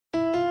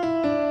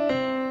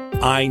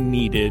I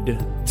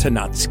needed to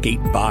not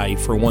skate by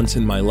for once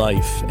in my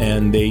life,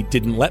 and they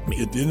didn't let me.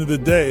 At the end of the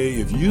day,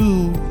 if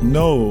you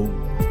know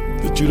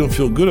that you don't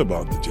feel good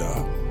about the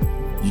job,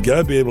 you got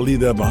to be able to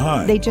leave that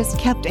behind. They just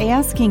kept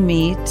asking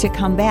me to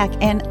come back,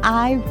 and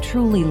I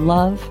truly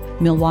love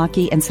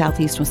Milwaukee and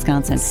Southeast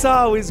Wisconsin. It's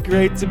always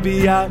great to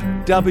be at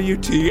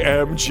WTMJ.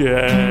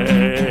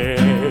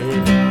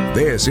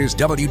 This is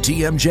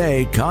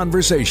WTMJ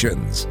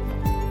Conversations.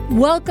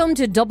 Welcome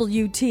to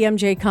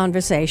WTMJ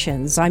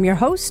Conversations. I'm your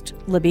host,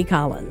 Libby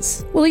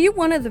Collins. Well, are you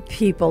one of the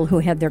people who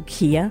had their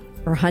Kia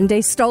or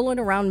Hyundai stolen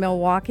around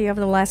Milwaukee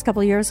over the last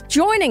couple of years?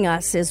 Joining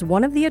us is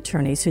one of the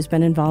attorneys who's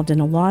been involved in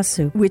a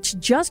lawsuit which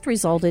just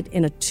resulted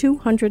in a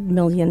 $200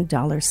 million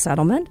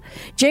settlement.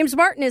 James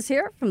Barton is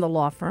here from the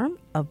law firm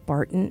of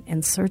Barton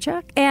and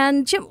Surjak.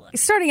 And Jim,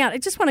 starting out, I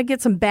just want to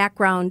get some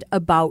background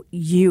about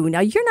you.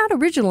 Now, you're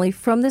not originally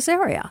from this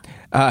area.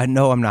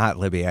 No, I'm not,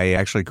 Libby. I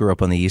actually grew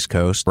up on the East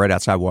Coast, right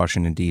outside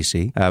Washington,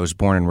 D.C. I was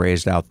born and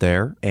raised out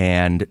there,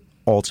 and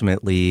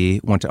ultimately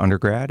went to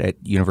undergrad at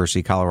University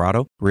of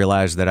Colorado,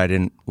 realized that I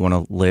didn't want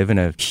to live in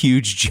a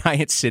huge,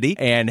 giant city,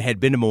 and had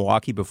been to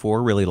Milwaukee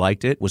before, really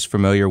liked it, was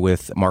familiar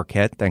with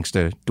Marquette, thanks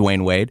to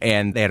Dwayne Wade,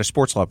 and they had a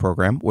sports law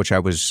program, which I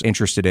was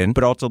interested in,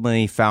 but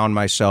ultimately found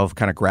myself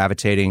kind of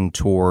gravitating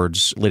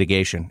towards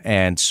litigation.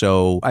 And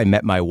so I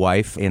met my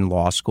wife in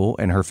law school,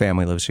 and her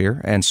family lives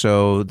here, and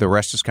so the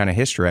rest is kind of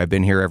history. I've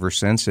been here ever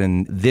since,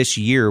 and this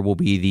year will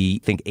be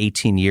the, I think,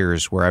 18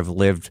 years where I've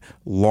lived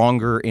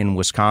longer in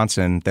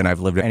Wisconsin than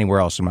I've lived anywhere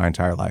else in my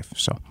entire life.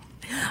 So,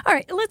 all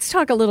right, let's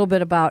talk a little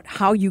bit about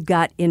how you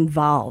got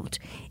involved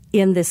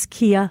in this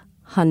Kia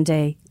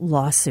Hyundai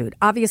lawsuit.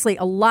 Obviously,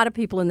 a lot of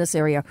people in this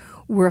area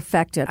were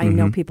affected. I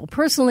know people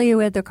personally who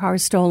had their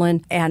cars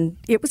stolen, and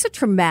it was a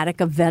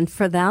traumatic event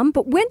for them.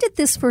 But when did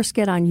this first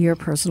get on your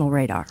personal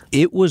radar?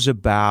 It was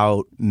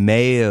about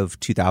May of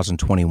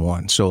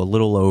 2021, so a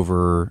little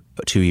over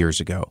 2 years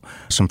ago.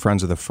 Some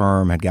friends of the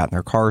firm had gotten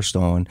their car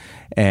stolen,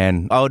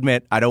 and I'll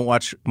admit, I don't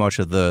watch much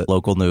of the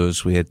local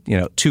news. We had,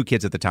 2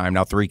 kids at the time,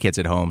 now 3 kids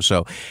at home,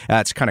 so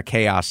it's kind of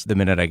chaos the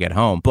minute I get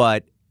home.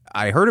 But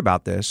I heard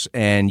about this,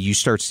 and you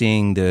start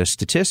seeing the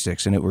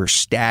statistics, and it were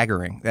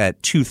staggering that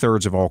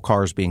 2/3 of all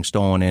cars being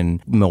stolen in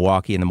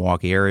Milwaukee and the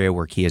Milwaukee area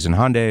were Kias and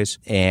Hyundais.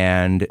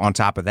 And on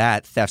top of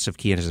that, thefts of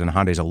Kias and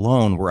Hyundais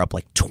alone were up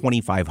like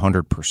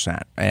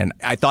 2,500%. And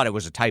I thought it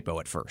was a typo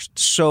at first.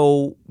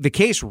 So the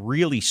case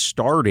really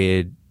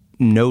started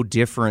no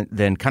different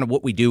than kind of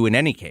what we do in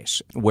any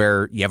case,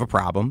 where you have a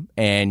problem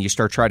and you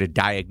start trying to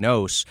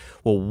diagnose,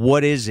 well,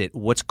 what is it?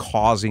 What's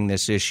causing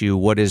this issue?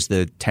 What is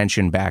the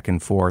tension back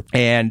and forth?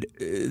 And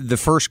the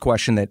first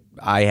question that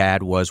I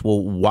had was,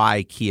 well,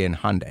 why Kia and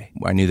Hyundai?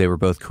 I knew they were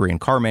both Korean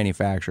car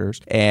manufacturers.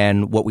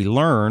 And what we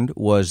learned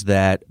was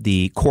that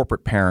the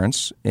corporate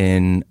parents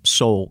in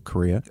Seoul,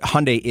 Korea,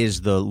 Hyundai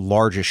is the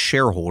largest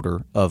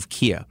shareholder of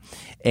Kia.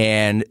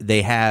 And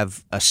they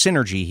have a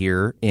synergy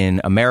here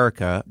in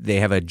America.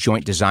 They have a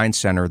joint design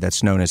center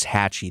that's known as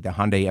HACHI, the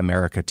Hyundai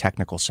America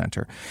Technical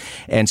Center.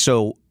 And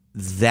so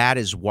that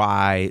is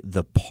why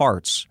the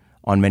parts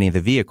on many of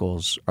the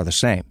vehicles are the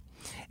same.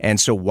 And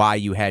so why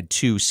you had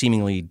 2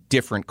 seemingly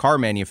different car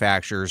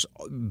manufacturers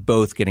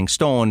both getting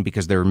stolen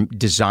because they're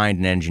designed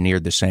and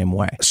engineered the same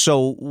way.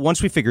 So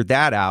once we figured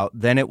that out,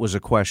 then it was a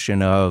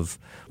question of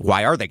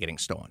why are they getting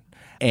stolen?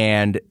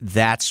 And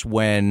that's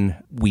when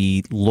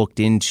we looked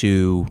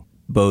into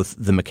both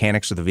the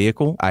mechanics of the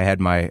vehicle. I had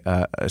my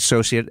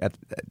associate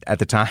at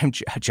the time,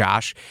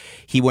 Josh.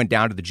 He went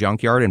down to the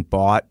junkyard and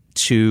bought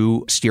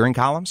 2 steering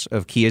columns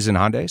of Kias and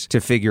Hyundais to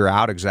figure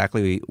out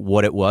exactly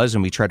what it was,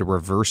 and we tried to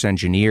reverse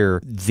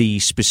engineer the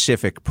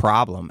specific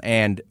problem.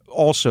 And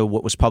also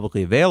what was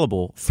publicly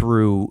available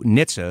through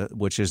NHTSA,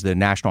 which is the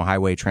National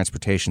Highway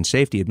Transportation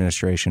Safety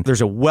Administration. There's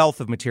a wealth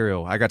of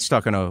material. I got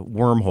stuck in a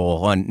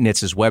wormhole on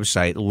NHTSA's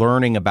website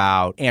learning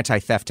about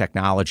anti-theft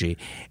technology.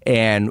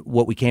 And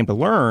what we came to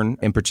learn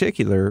in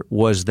particular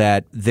was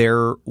that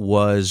there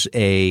was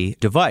a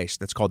device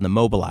that's called an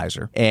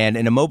immobilizer. And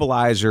an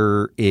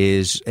immobilizer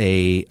is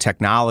a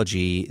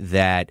technology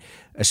that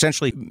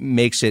essentially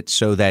makes it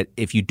so that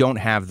if you don't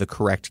have the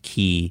correct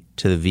key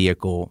to the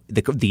vehicle,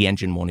 the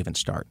engine won't even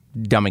start,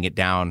 dumbing it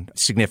down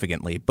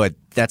significantly. But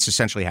that's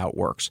essentially how it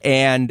works.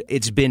 And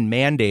it's been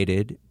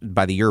mandated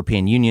by the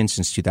European Union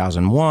since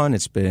 2001.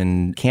 It's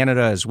been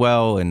Canada as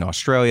well, and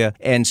Australia.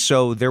 And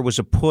so there was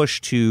a push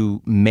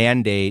to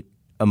mandate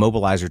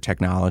immobilizer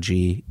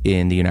technology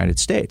in the United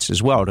States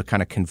as well to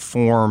kind of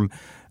conform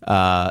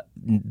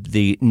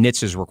the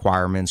NHTSA's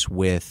requirements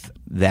with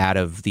that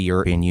of the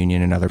European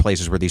Union and other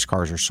places where these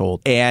cars are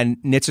sold. And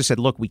NHTSA said,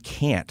 look, we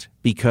can't,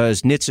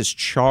 because NHTSA's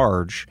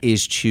charge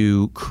is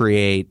to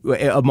create,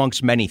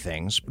 amongst many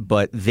things,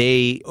 but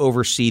they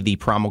oversee the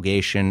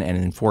promulgation and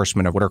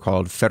enforcement of what are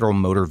called federal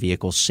motor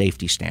vehicle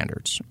safety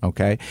standards,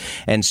 okay?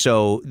 And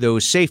so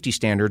those safety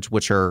standards,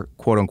 which are,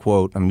 quote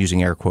unquote, I'm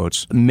using air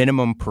quotes,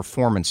 minimum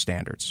performance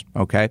standards,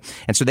 okay?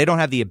 And so they don't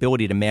have the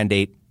ability to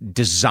mandate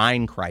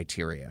design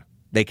criteria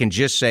They can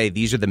just say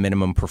these are the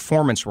minimum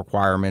performance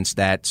requirements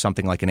that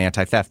something like an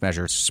anti-theft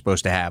measure is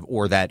supposed to have,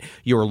 or that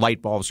your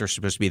light bulbs are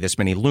supposed to be this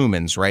many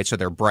lumens, right? So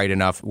they're bright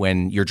enough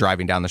when you're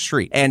driving down the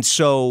street. And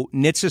so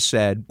NHTSA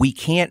said we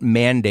can't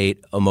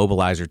mandate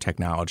immobilizer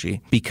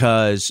technology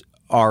because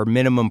our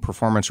minimum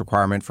performance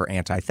requirement for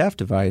anti-theft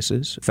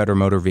devices, Federal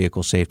Motor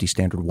Vehicle Safety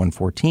Standard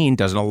 114,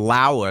 doesn't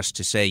allow us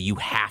to say you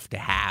have to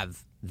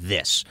have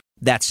this.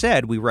 That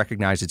said, we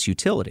recognize its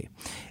utility.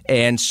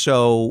 And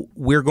so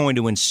we're going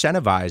to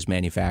incentivize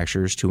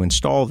manufacturers to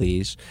install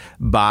these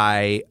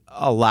by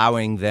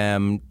allowing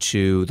them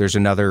to, there's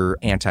another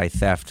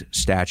anti-theft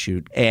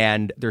statute,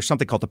 and there's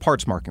something called the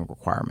parts marking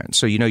requirement.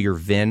 So you know your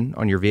VIN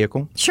on your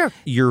vehicle? Sure.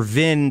 Your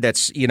VIN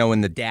that's,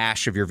 in the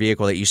dash of your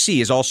vehicle that you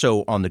see is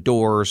also on the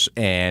doors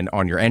and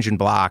on your engine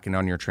block and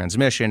on your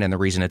transmission. And the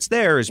reason it's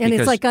there is because... And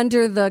it's like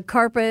under the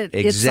carpet.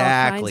 Exactly. It's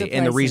all kinds of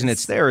And the reason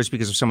places. it's there is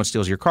because if someone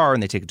steals your car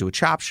and they take it to a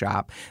chop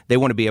shop, they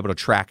want to be able to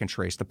track and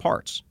trace the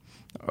parts.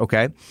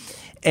 Okay?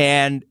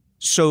 And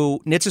so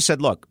NHTSA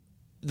said, look,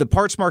 the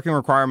parts marking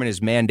requirement is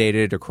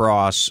mandated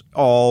across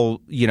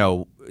all,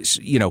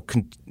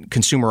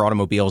 consumer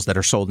automobiles that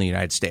are sold in the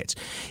United States.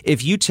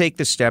 If you take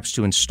the steps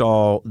to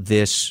install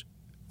this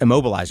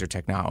immobilizer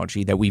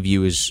technology that we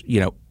view as,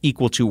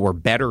 equal to or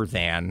better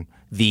than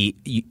the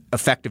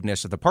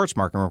effectiveness of the parts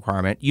marking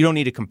requirement, you don't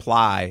need to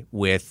comply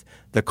with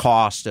the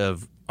cost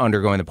of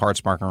undergoing the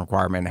parts marking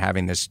requirement and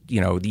having this,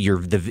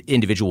 the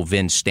individual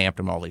VIN stamped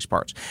on all these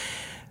parts.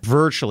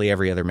 Virtually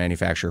every other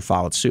manufacturer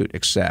followed suit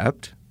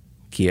except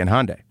Kia and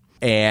Hyundai.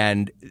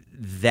 And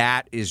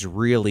that is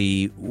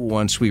really,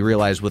 once we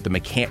realized what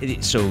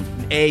so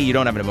A, you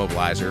don't have an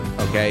immobilizer,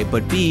 okay?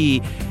 But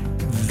B,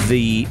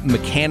 the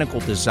mechanical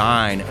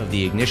design of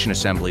the ignition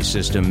assembly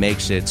system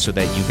makes it so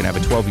that you can have a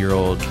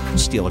 12-year-old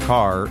steal a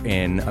car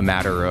in a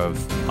matter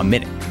of a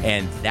minute.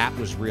 And that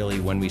was really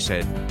when we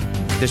said,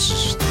 this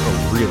is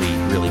a really,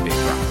 really big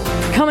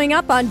problem. Coming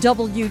up on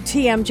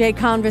WTMJ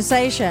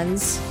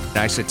Conversations. And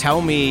I said,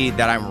 tell me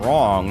that I'm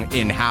wrong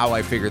in how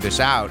I figure this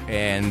out.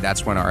 And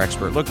that's when our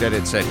expert looked at it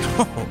and said,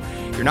 no,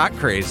 you're not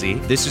crazy.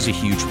 This is a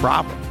huge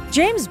problem.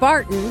 James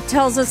Barton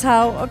tells us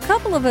how a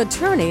couple of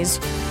attorneys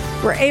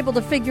were able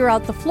to figure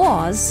out the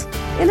flaws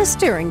in a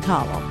steering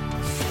column.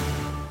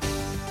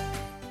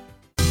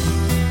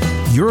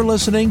 You're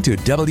listening to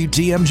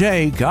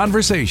WTMJ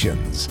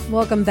Conversations.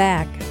 Welcome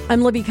back.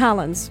 I'm Libby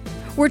Collins.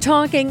 We're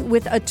talking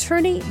with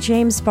attorney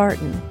James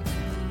Barton.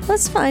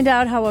 Let's find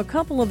out how a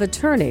couple of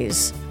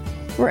attorneys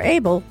were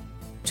able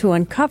to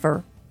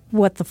uncover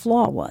what the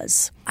flaw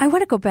was. I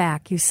want to go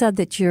back. You said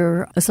that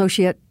your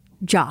associate,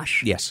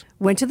 Josh, Yes.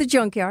 went to the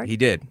junkyard. He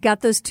did. Got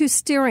those two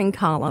steering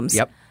columns.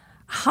 Yep.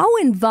 How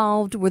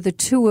involved were the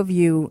two of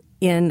you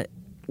in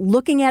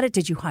looking at it?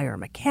 Did you hire a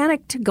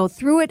mechanic to go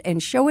through it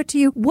and show it to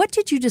you? What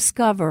did you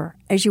discover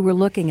as you were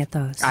looking at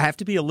those? I have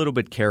to be a little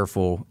bit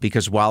careful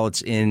because while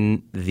it's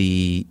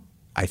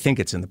I think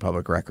it's in the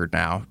public record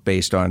now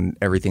based on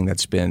everything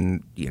that's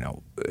been,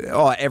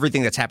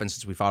 everything that's happened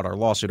since we filed our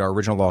lawsuit. Our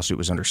original lawsuit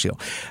was under seal.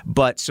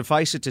 But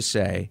suffice it to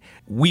say,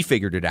 we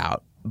figured it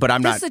out. But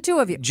I'm not. Just the two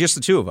of you? Just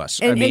the two of us.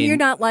 And you're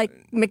not like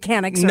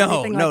mechanics or anything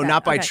like that? No,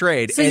 not by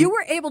trade. So you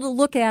were able to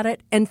look at it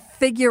and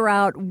figure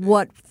out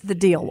what the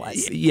deal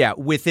was? Yeah,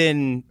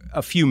 within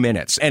a few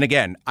minutes. And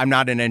again, I'm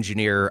not an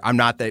engineer. I'm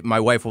not that.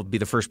 My wife will be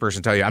the first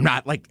person to tell you I'm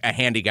not like a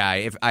handy guy.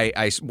 If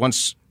I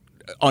once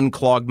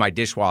unclogged my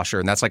dishwasher,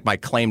 and that's like my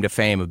claim to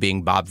fame of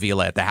being Bob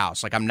Vila at the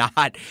house. Like I'm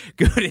not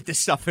good at this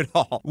stuff at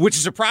all, which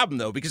is a problem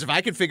though, because if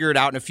I could figure it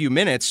out in a few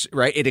minutes,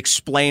 right, it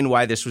explained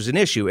why this was an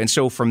issue. And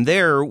so from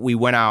there, we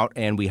went out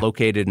and we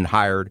located and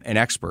hired an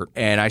expert.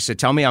 And I said,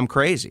 tell me I'm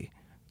crazy.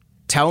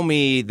 Tell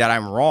me that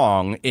I'm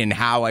wrong in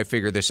how I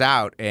figure this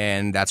out.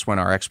 And that's when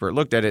our expert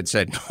looked at it and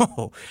said,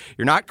 no,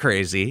 you're not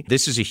crazy.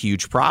 This is a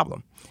huge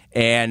problem.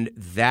 And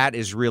that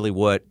is really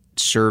what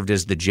served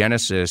as the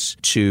genesis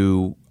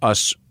to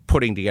us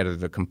putting together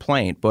the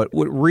complaint. But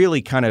what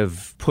really kind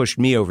of pushed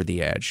me over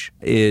the edge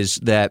is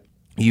that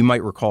you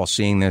might recall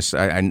seeing this.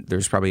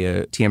 There's probably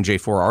a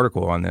TMJ4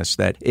 article on this,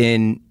 that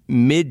in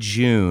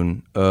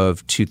mid-June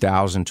of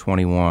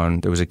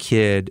 2021, there was a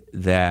kid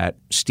that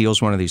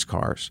steals one of these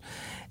cars.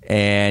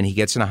 And he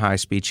gets in a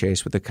high-speed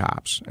chase with the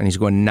cops. And he's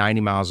going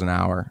 90 miles an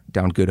hour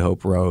down Good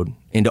Hope Road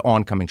into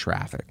oncoming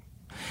traffic.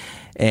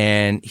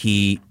 And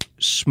he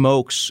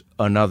smokes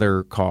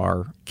another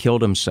car,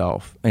 killed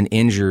himself, and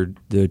injured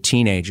the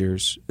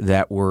teenagers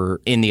that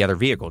were in the other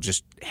vehicle,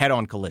 just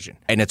head-on collision.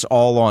 And it's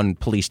all on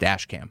police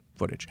dash cam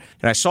footage.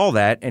 And I saw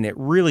that, and it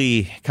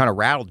really kind of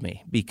rattled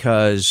me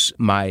because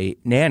my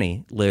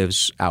nanny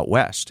lives out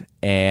west,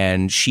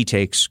 and she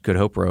takes Good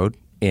Hope Road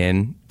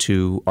in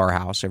to our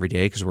house every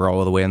day because we're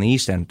all the way on the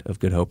east end of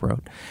Good Hope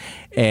Road.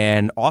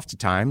 And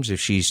oftentimes, if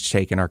she's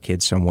taking our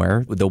kids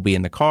somewhere, they'll be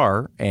in the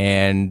car,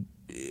 and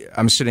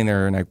I'm sitting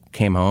there, and I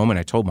came home and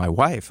I told my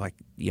wife, I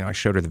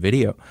showed her the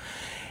video,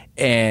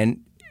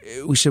 and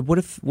we said, what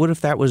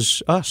if that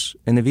was us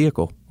in the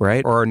vehicle,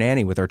 right? Or our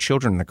nanny with our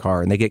children in the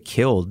car, and they get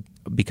killed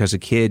because a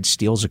kid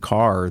steals a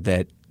car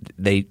that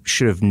they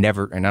should have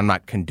never, and I'm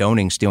not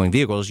condoning stealing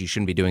vehicles, you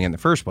shouldn't be doing it in the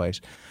first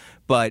place,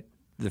 But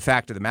the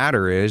fact of the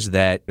matter is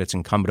that it's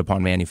incumbent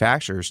upon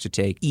manufacturers to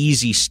take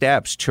easy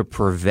steps to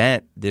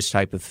prevent this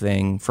type of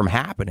thing from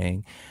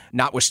happening,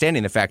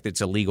 notwithstanding the fact that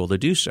it's illegal to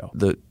do so.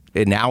 The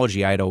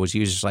analogy I'd always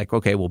use is like,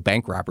 okay, well,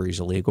 bank robbery is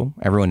illegal.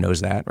 Everyone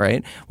knows that,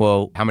 right?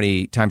 Well, how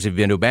many times have you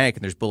been to a bank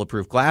and there's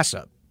bulletproof glass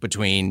up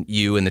between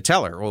you and the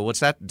teller? Well,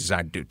 what's that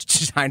designed to do? It's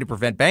designed to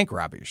prevent bank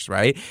robberies,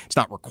 right? It's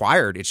not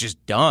required. It's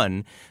just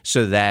done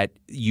so that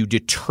you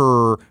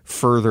deter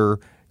further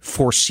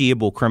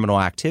foreseeable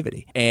criminal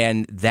activity.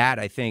 And that,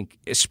 I think,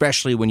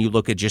 especially when you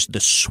look at just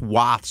the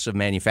swaths of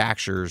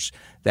manufacturers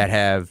that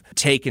have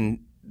taken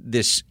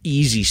this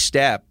easy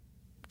step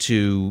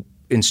to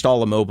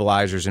install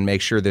immobilizers and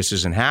make sure this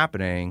isn't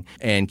happening,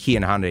 and Kia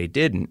and Hyundai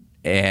didn't.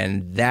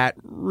 And that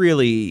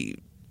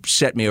really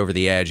set me over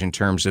the edge in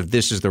terms of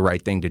this is the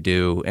right thing to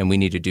do, and we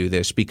need to do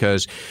this,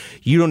 because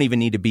you don't even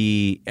need to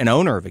be an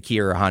owner of a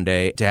Kia or a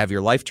Hyundai to have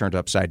your life turned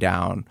upside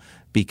down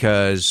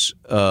because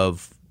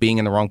of being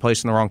in the wrong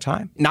place in the wrong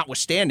time.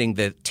 Notwithstanding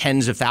the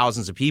tens of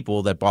thousands of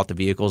people that bought the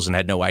vehicles and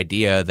had no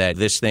idea that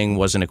this thing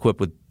wasn't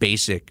equipped with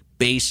basic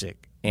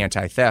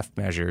anti-theft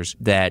measures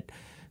that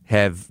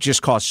have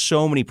just caused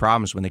so many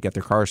problems when they get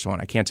their cars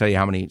stolen. I can't tell you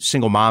how many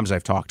single moms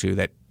I've talked to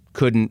that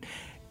couldn't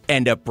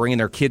end up bringing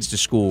their kids to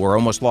school or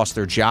almost lost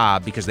their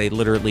job because they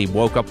literally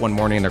woke up one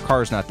morning and their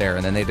car's not there,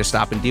 and then they had to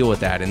stop and deal with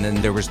that. And then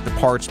there was the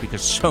parts,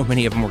 because so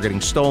many of them were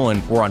getting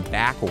stolen, were on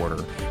back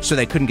order, so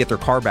they couldn't get their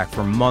car back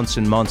for months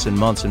and months and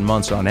months and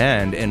months on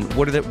end. And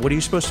what are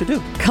you supposed to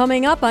do?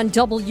 Coming up on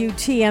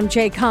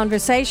WTMJ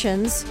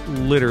Conversations,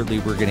 literally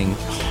we're getting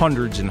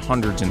hundreds and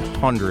hundreds and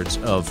hundreds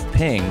of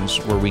pings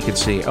where we could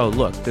see, oh,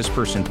 look, this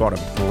person bought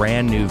a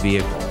brand new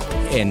vehicle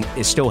and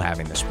is still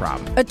having this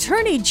problem.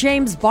 Attorney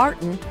James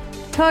Barton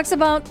talks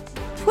about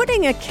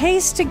putting a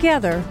case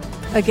together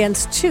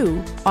against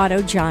two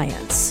auto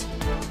giants.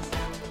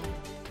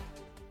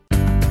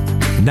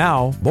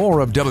 Now, more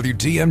of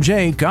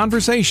WTMJ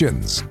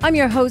Conversations. I'm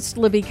your host,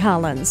 Libby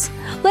Collins.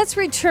 Let's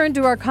return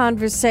to our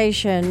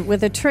conversation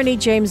with attorney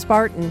James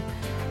Barton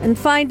and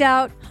find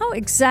out how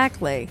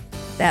exactly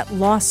that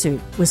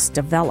lawsuit was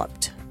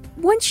developed.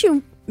 Once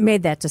you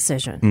made that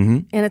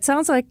decision, and it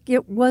sounds like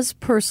it was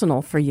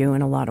personal for you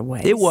in a lot of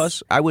ways. It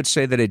was. I would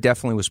say that it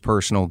definitely was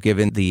personal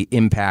given the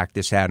impact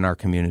this had in our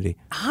community.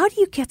 How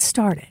do you get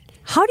started?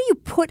 How do you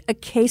put a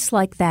case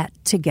like that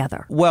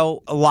together?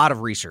 Well, a lot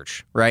of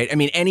research, right? I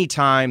mean, any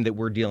time that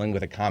we're dealing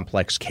with a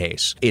complex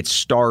case, it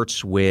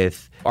starts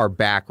with our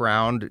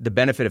background. The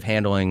benefit of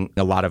handling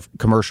a lot of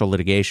commercial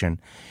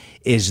litigation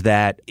is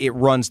that it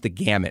runs the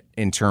gamut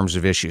in terms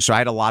of issues. So I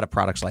had a lot of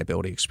products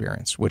liability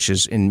experience, which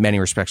is in many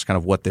respects kind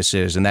of what this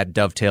is. And that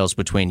dovetails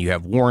between you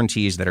have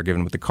warranties that are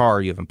given with the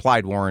car, you have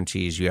implied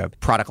warranties, you have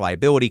product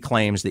liability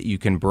claims that you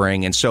can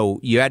bring. And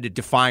so you had to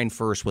define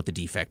first what the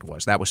defect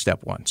was. That was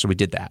step one. So we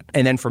did that.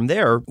 And then from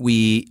there,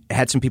 we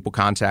had some people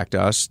contact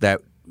us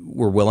that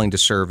were willing to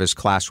serve as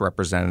class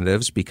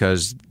representatives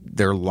because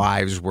their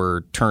lives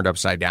were turned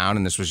upside down,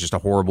 and this was just a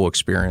horrible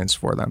experience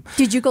for them.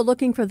 Did you go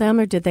looking for them,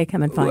 or did they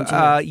come and find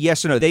you?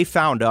 Yes and no. They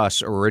found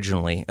us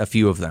originally, a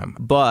few of them.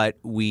 But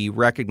we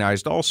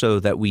recognized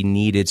also that we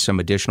needed some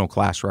additional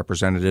class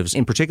representatives,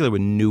 in particular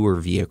with newer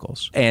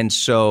vehicles. And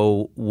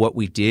so what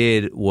we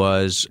did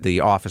was the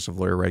Office of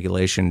Lawyer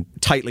Regulation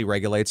tightly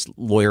regulates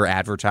lawyer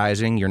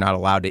advertising. You're not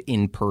allowed to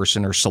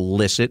in-person or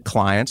solicit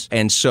clients.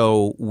 And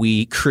so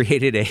we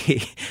created a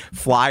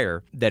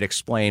flyer that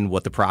explained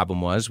what the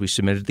problem was. We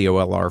submitted the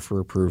OLR for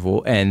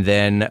approval, and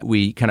then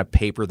we kind of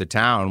paper the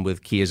town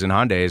with Kias and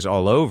Hyundais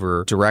all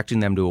over, directing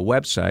them to a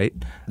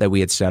website that we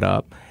had set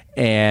up.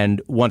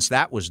 And once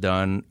that was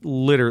done,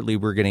 literally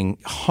we're getting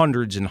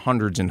hundreds and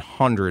hundreds and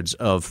hundreds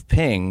of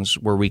pings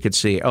where we could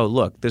see, oh,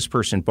 look, this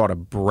person bought a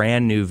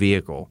brand new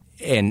vehicle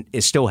and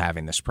is still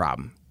having this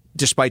problem,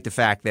 despite the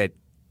fact that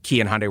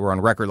Kia and Hyundai were on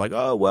record like,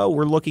 oh, well,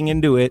 we're looking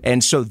into it.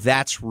 And so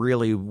that's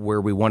really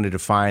where we wanted to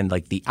find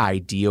like the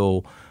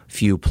ideal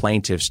few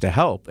plaintiffs to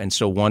help. And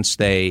so once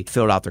they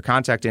filled out their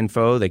contact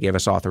info, they gave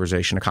us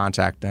authorization to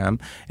contact them.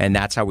 And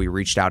that's how we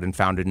reached out and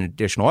found an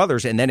additional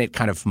others. And then it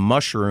kind of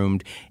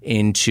mushroomed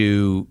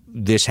into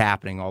this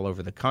happening all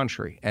over the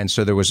country. And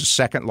so there was a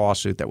second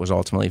lawsuit that was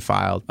ultimately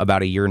filed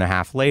about a year and a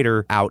half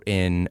later out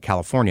in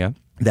California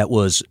that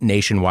was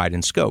nationwide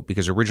in scope,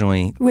 because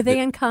originally... Were they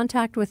in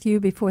contact with you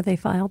before they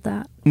filed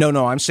that? No,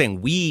 I'm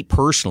saying we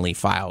personally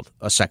filed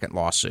a second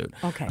lawsuit.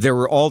 Okay. There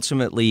were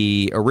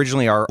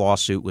originally our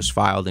lawsuit was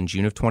filed in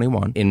June of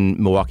 21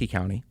 in Milwaukee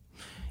County.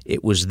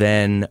 It was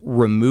then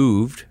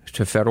removed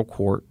to federal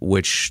court,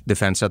 which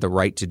defense had the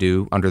right to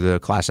do under the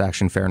Class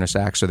Action Fairness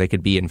Act, so they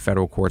could be in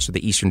federal courts of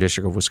the Eastern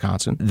District of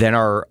Wisconsin. Then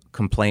our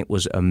complaint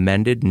was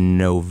amended in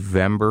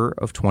November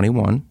of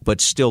 21, but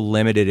still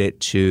limited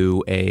it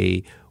to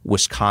a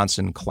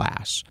Wisconsin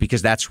class,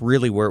 because that's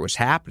really where it was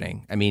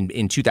happening. I mean,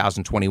 in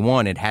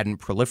 2021, it hadn't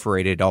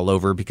proliferated all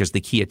over because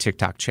the Kia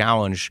TikTok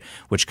Challenge,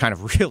 which kind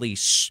of really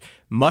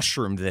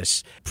mushroomed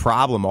this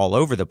problem all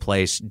over the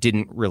place,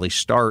 didn't really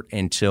start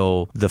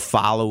until the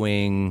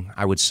following,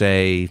 I would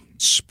say,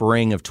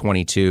 spring of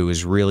 22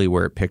 is really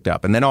where it picked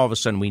up. And then all of a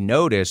sudden we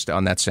noticed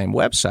on that same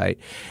website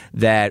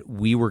that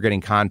we were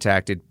getting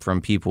contacted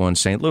from people in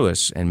St.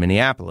 Louis and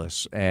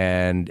Minneapolis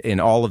and in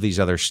all of these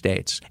other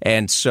states.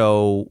 And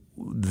so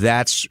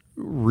that's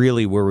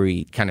really where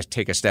we kind of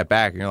take a step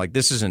back and you're like,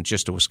 this isn't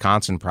just a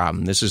Wisconsin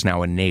problem. This is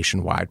now a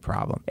nationwide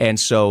problem. And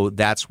so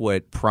that's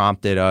what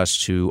prompted us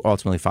to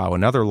ultimately file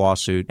another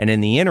lawsuit. And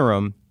in the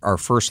interim, our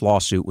first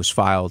lawsuit was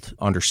filed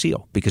under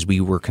seal because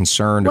we were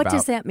concerned about... What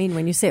does that mean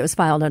when you say it was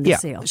filed under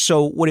seal?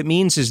 So what it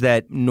means is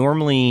that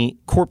normally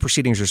court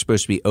proceedings are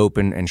supposed to be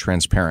open and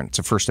transparent. It's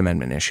a First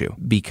Amendment issue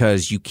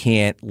because you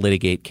can't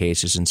litigate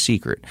cases in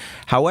secret.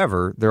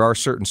 However, there are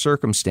certain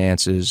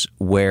circumstances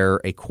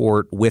where a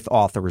court with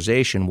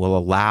authorization will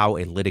allow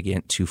a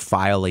litigant to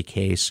file a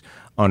case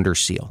under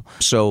seal.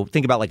 So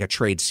think about like a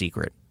trade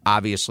secret.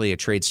 Obviously, a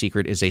trade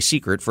secret is a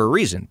secret for a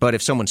reason. But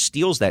if someone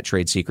steals that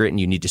trade secret and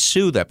you need to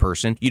sue that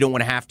person, you don't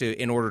want to have to,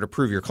 in order to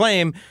prove your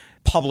claim,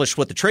 publish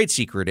what the trade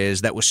secret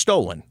is that was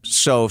stolen.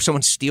 So if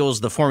someone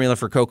steals the formula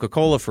for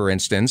Coca-Cola, for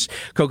instance,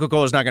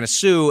 Coca-Cola is not going to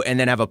sue and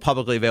then have a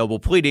publicly available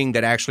pleading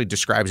that actually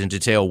describes in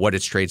detail what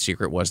its trade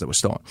secret was that was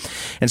stolen.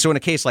 And so in a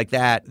case like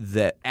that,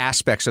 the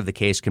aspects of the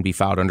case can be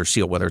filed under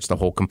seal, whether it's the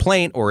whole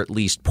complaint or at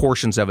least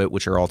portions of it,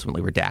 which are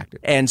ultimately redacted.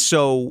 And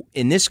so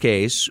in this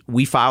case,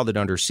 we filed it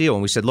under seal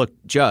and we said, look,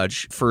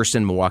 Judge, first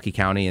in Milwaukee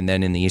County and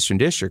then in the Eastern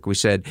District, we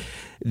said,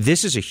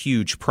 this is a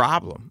huge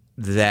problem.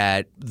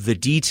 That the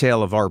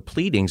detail of our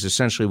pleadings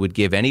essentially would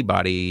give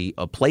anybody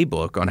a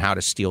playbook on how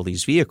to steal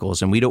these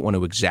vehicles. And we don't want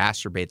to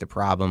exacerbate the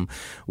problem,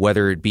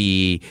 whether it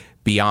be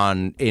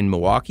beyond in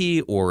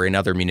Milwaukee or in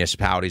other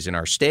municipalities in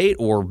our state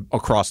or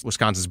across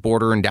Wisconsin's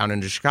border and down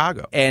into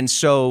Chicago. And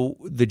so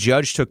the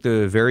judge took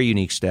the very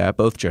unique step,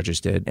 both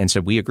judges did, and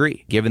said, we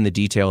agree. Given the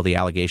detail of the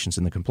allegations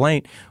in the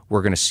complaint,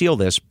 we're going to seal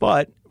this,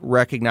 but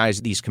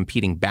recognize these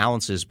competing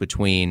balances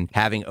between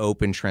having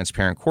open,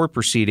 transparent court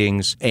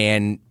proceedings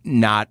and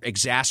not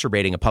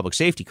exacerbating a public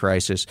safety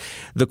crisis.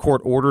 The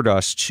court ordered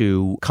us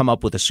to come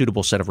up with a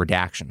suitable set of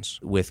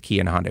redactions with Kia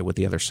and Hyundai with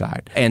the other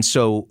side. And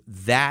so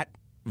that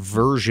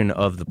version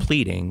of the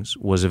pleadings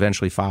was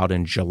eventually filed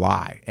in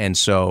July. And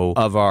so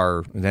of our,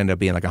 it ended up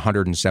being like a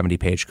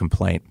 170-page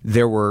complaint.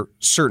 There were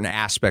certain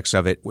aspects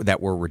of it that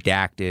were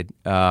redacted,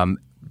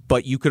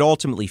 but you could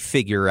ultimately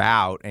figure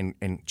out,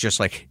 and just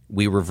like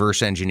we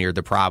reverse engineered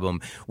the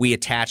problem, we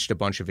attached a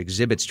bunch of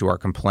exhibits to our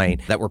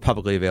complaint that were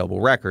publicly available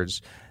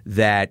records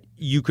that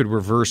you could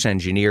reverse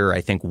engineer,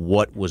 I think,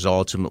 what was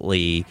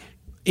ultimately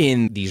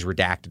in these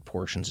redacted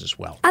portions as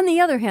well. On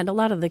the other hand, a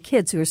lot of the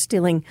kids who are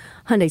stealing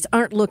Hyundais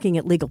aren't looking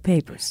at legal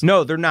papers.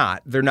 No, they're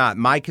not. They're not.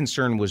 My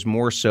concern was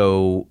more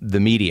so the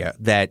media,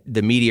 that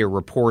the media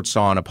reports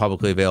on a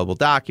publicly available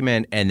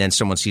document and then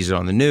someone sees it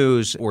on the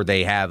news or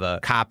they have a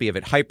copy of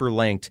it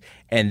hyperlinked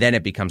and then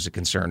it becomes a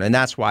concern. And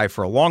that's why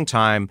for a long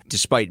time,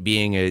 despite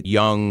being a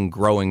young,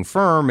 growing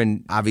firm,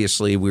 and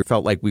obviously we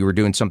felt like we were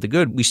doing something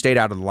good, we stayed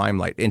out of the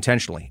limelight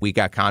intentionally. We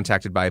got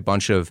contacted by a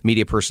bunch of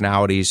media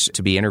personalities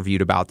to be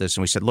interviewed about this,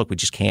 and we said, look, we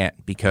just can't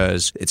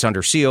because it's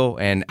under seal,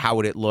 and how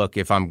would it look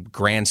if I'm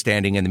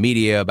grandstanding in the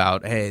media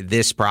about, hey,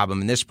 this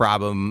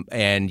problem,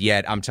 and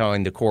yet I'm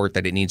telling the court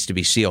that it needs to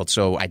be sealed,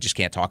 so I just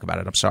can't talk about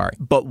it. I'm sorry.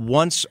 But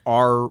once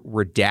our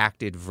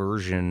redacted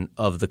version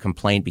of the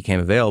complaint became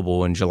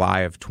available in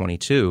July of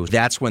 22,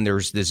 that's when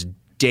there's this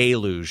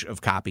deluge of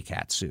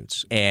copycat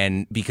suits.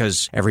 And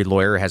because every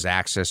lawyer has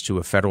access to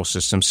a federal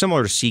system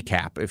similar to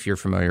CCAP, if you're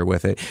familiar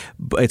with it,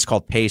 it's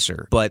called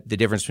PACER. But the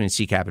difference between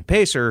CCAP and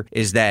PACER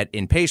is that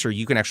in PACER,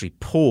 you can actually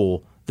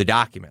pull the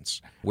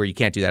documents where you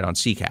can't do that on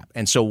CCAP.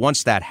 And so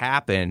once that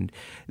happened,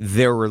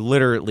 there were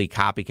literally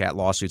copycat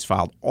lawsuits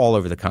filed all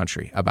over the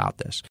country about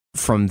this.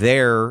 From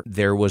there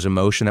was a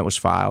motion that was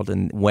filed.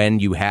 And when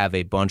you have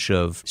a bunch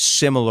of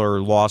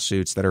similar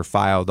lawsuits that are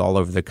filed all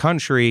over the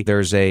country,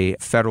 there's a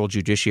federal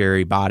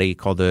judiciary body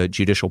called the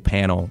Judicial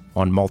Panel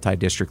on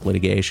Multi-District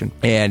Litigation.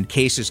 And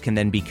cases can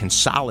then be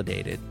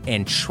consolidated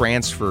and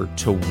transferred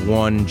to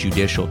one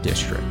judicial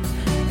district.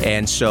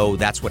 And so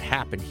that's what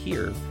happened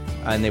here.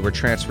 And they were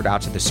transferred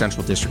out to the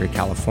Central District of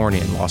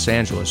California in Los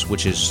Angeles,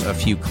 which is a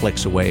few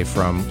clicks away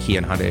from Kia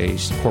and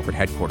Hyundai's corporate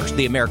headquarters.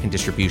 The American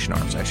distribution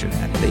arms, I should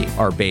add. They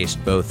are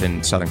based both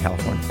in Southern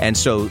California. And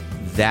so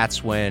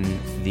that's when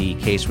the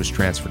case was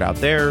transferred out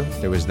there.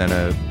 There was then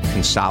a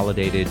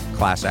consolidated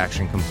class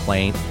action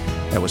complaint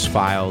that was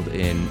filed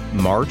in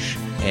March,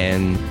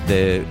 and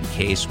the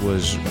case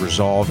was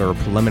resolved, or a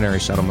preliminary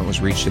settlement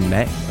was reached in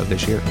May of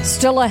this year.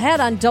 Still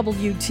ahead on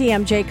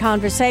WTMJ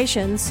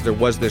Conversations. There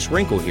was this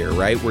wrinkle here,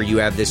 right, where you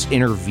have this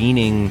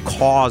intervening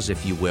cause,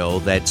 if you will,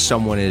 that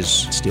someone is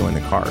stealing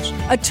the cars.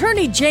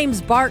 Attorney James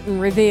Barton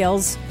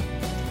reveals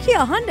Kia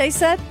Hyundai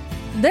said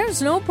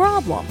there's no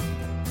problem.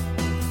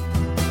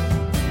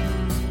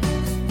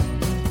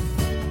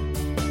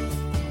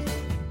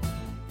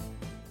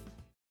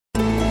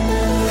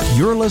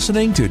 You're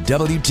listening to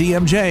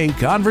WTMJ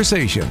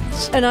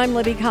Conversations. And I'm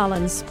Libby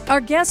Collins. Our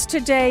guest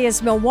today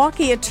is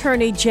Milwaukee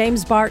attorney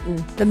James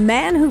Barton, the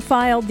man who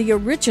filed the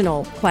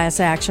original class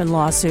action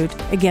lawsuit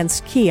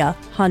against Kia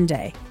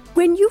Hyundai.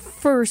 When you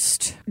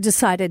first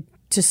decided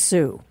to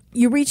sue,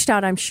 you reached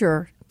out, I'm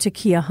sure, to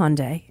Kia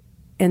Hyundai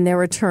and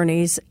their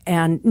attorneys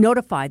and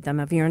notified them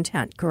of your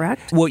intent,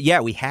 correct? Well,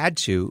 yeah, we had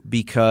to,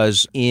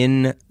 because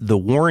in the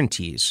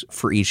warranties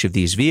for each of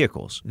these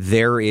vehicles,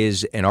 there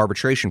is an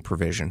arbitration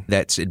provision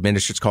that's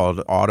administered. It's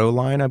called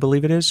Autoline, I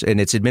believe it is, and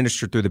it's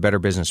administered through the Better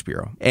Business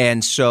Bureau.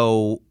 And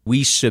so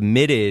we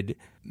submitted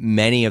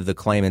many of the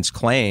claimants'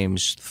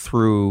 claims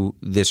through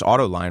this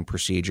Autoline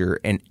procedure,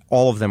 and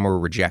all of them were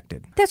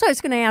rejected. That's what I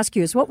was going to ask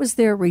you, is what was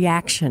their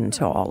reaction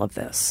to all of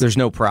this? There's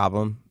no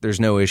problem. There's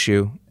no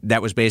issue.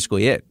 That was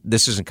basically it.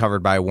 This isn't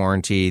covered by a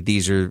warranty.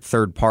 These are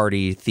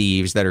third-party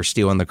thieves that are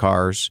stealing the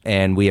cars,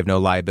 and we have no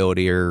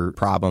liability or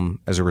problem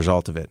as a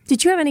result of it.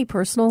 Did you have any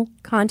personal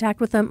contact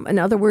with them? In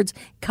other words,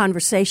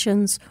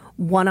 conversations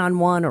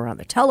one-on-one or on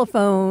the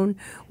telephone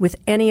with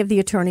any of the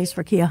attorneys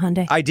for Kia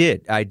Hyundai? I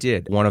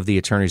did. One of the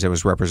attorneys that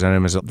was representing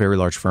him is a very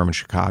large firm in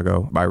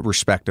Chicago. I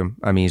respect him.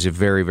 I mean, he's a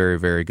very, very,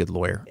 very good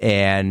lawyer.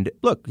 And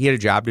look, he had a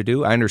job to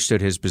do. I understood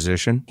his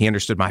position. He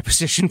understood my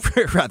position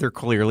rather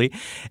clearly.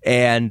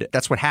 And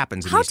that's what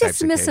happens in these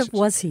types of cases. How dismissive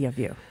was he of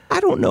you?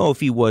 I don't know if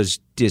he was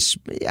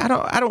I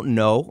don't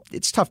know.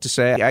 It's tough to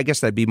say. I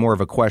guess that'd be more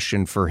of a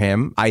question for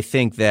him. I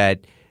think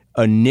that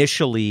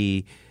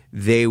initially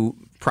they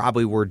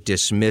probably were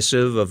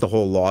dismissive of the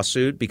whole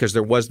lawsuit because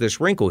there was this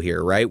wrinkle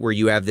here, right, where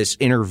you have this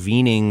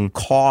intervening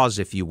cause,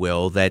 if you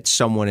will, that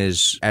someone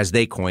is, as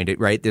they coined it,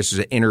 right, this is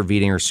an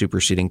intervening or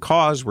superseding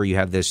cause where you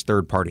have this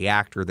third-party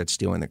actor that's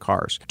stealing the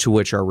cars, to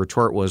which our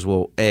retort was,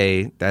 well,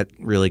 A, that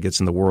really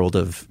gets in the world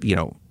of,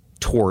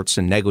 torts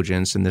and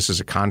negligence, and this is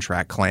a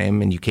contract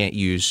claim, and you can't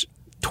use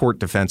tort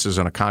defenses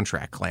on a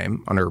contract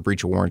claim under a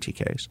breach of warranty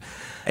case.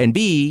 And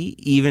B,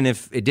 even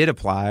if it did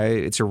apply,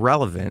 it's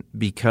irrelevant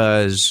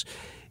because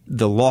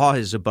the law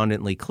is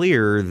abundantly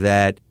clear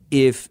that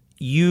if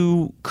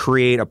you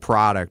create a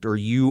product or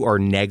you are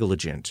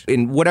negligent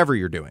in whatever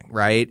you're doing,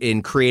 right,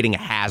 in creating a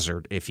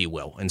hazard, if you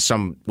will, in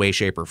some way,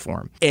 shape, or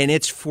form, and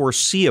it's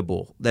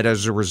foreseeable that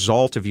as a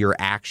result of your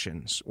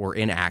actions or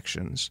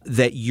inactions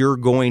that you're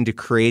going to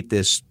create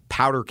this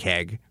powder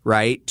keg,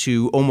 right,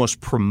 to almost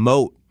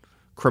promote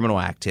criminal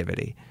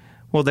activity,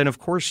 well, then, of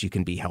course, you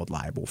can be held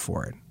liable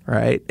for it,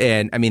 right?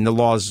 And, I mean, the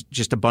law is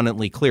just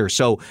abundantly clear.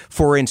 So,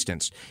 for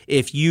instance,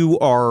 if you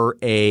are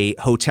a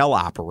hotel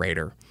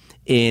operator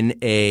in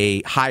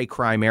a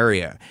high-crime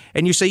area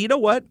and you say, you know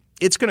what?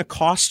 It's going to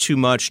cost too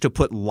much to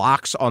put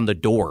locks on the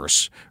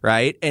doors,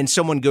 right? And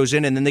someone goes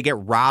in and then they get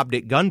robbed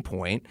at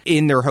gunpoint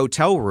in their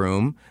hotel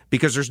room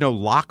because there's no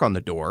lock on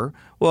the door.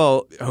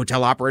 Well,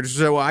 hotel operators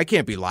say, well, I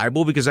can't be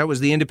liable because that was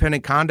the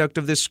independent conduct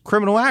of this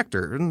criminal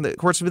actor. And the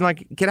courts have been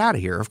like, get out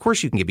of here. Of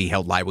course you can be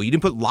held liable. You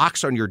didn't put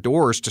locks on your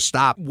doors to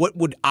stop what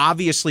would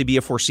obviously be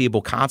a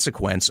foreseeable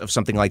consequence of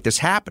something like this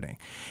happening.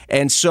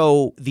 And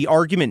so the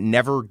argument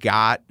never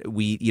got,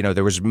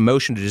 there was a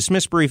motion to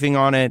dismiss briefing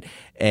on it.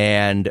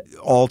 And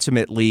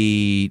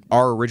ultimately,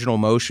 our original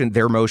motion,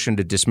 their motion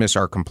to dismiss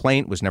our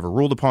complaint was never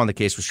ruled upon. The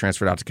case was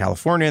transferred out to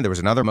California. There was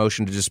another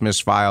motion to dismiss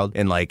filed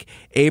in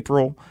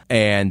April,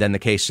 and then the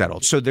case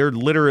settled. So there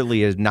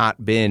literally has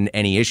not been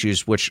any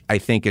issues, which I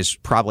think is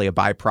probably a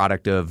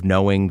byproduct of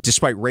knowing,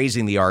 despite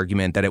raising the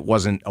argument, that it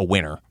wasn't a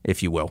winner,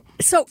 if you will.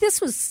 So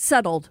this was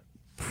settled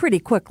pretty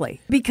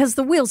quickly because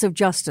the wheels of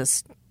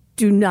justice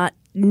do not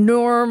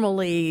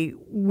normally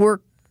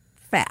work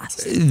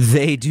fast.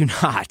 They do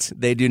not.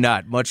 They do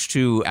not. Much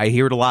to, I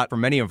hear it a lot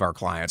from many of our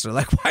clients. They're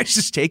like, why is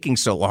this taking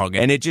so long?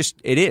 And it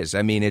is.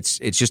 I mean, it's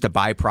just a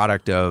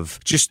byproduct of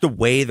just the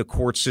way the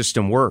court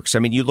system works. I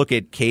mean, you look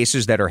at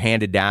cases that are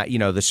handed down,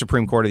 the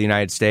Supreme Court of the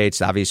United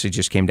States obviously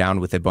just came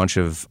down with a bunch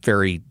of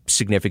very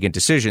significant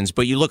decisions,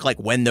 but you look like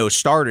when those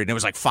started, and it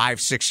was like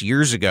 5-6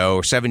 years ago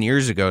or 7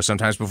 years ago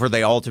sometimes before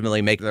they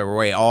ultimately make their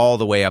way all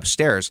the way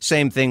upstairs.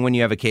 Same thing when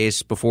you have a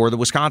case before the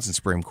Wisconsin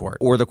Supreme Court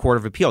or the Court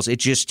of Appeals. It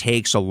just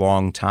takes a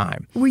long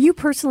time. Were you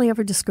personally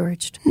ever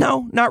discouraged?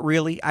 No, not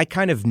really. I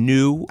kind of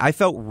knew. I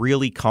felt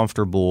really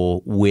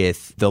comfortable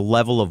with the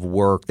level of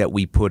work that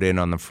we put in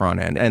on the front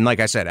end. And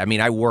like I said, I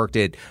mean, I worked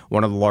at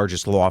one of the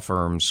largest law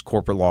firms,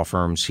 corporate law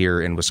firms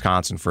here in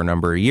Wisconsin for a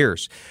number of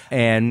years.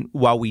 And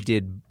while we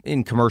did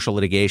in commercial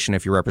litigation,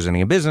 if you're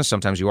representing a business,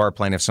 sometimes you are a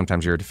plaintiff,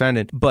 sometimes you're a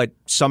defendant, but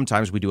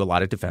sometimes we do a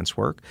lot of defense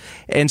work.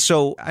 And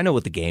so I know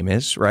what the game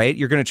is, right?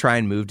 You're going to try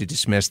and move to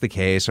dismiss the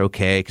case,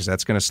 okay, because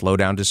that's going to slow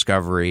down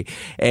discovery.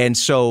 And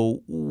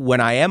so when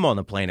I am on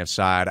the plaintiff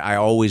side, I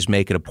always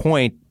make it a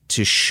point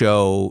to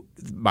show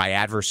my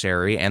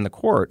adversary and the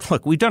court,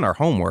 look, we've done our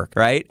homework,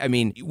 right? I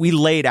mean, we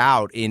laid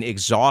out in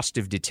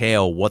exhaustive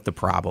detail what the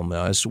problem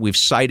is. We've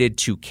cited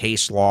to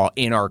case law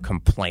in our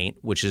complaint,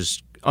 which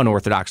is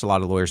unorthodox. A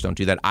lot of lawyers don't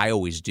do that. I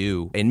always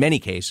do in many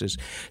cases,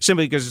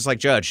 simply because it's like,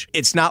 Judge,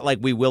 it's not like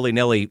we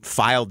willy-nilly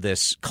filed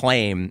this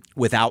claim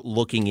without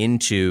looking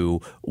into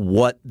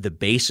what the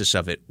basis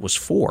of it was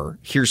for.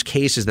 Here's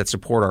cases that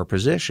support our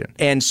position.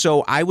 And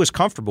so I was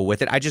comfortable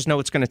with it. I just know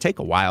it's going to take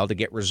a while to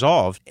get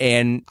resolved.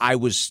 And I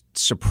was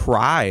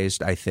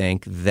surprised, I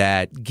think,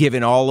 that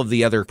given all of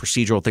the other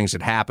procedural things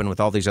that happened with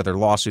all these other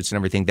lawsuits and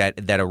everything,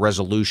 that a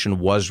resolution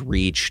was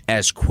reached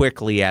as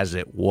quickly as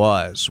it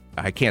was.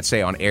 I can't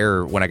say on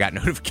air when I got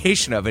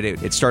notification of it.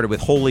 It started with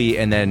holy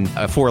and then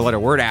a 4-letter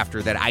word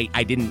after that.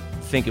 I didn't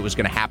think it was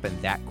going to happen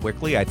that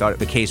quickly. I thought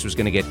the case was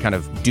going to get kind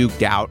of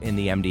duked out in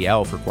the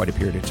MDL for quite a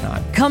period of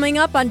time. Coming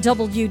up on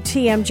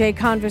WTMJ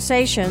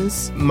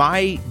Conversations.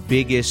 My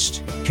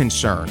biggest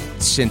concern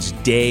since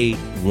day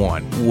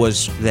one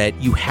was that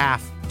you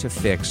have to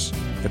fix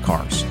the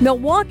cars.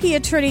 Milwaukee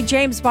attorney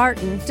James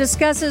Barton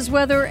discusses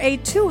whether a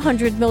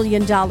 $200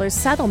 million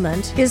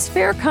settlement is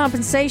fair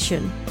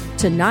compensation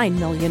to 9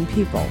 million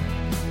people.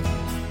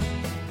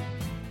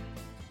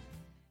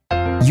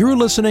 You're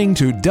listening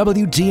to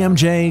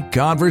WTMJ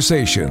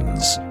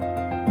Conversations.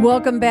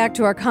 Welcome back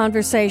to our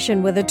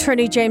conversation with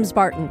attorney James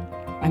Barton.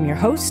 I'm your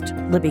host,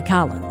 Libby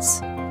Collins.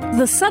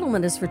 The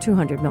settlement is for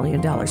 $200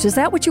 million. Is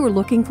that what you were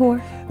looking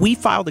for? We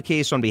filed a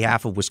case on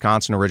behalf of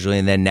Wisconsin originally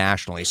and then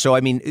nationally. So,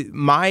 I mean,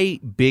 my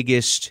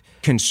biggest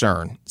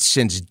concern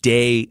since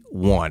day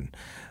one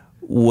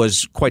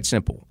was quite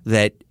simple,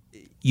 that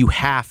you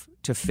have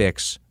to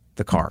fix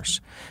the cars.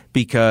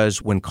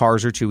 Because when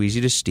cars are too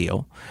easy to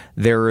steal,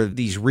 there are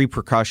these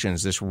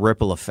repercussions, this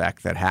ripple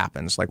effect that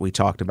happens, like we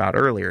talked about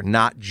earlier,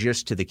 not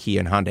just to the Kia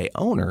and Hyundai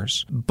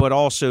owners, but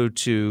also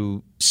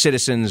to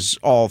citizens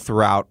all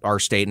throughout our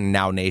state and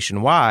now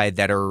nationwide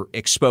that are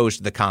exposed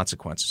to the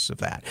consequences of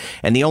that.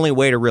 And the only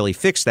way to really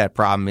fix that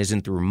problem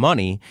isn't through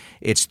money,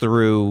 it's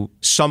through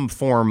some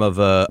form of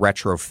a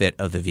retrofit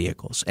of the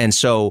vehicles. And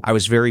so I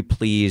was very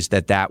pleased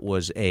that that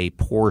was a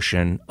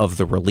portion of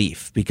the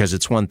relief, because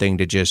it's one thing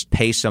to just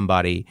pay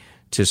somebody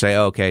to say,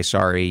 okay,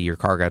 sorry, your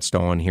car got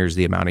stolen, here's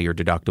the amount of your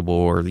deductible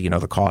or,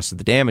 the cost of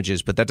the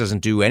damages, but that doesn't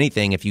do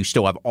anything if you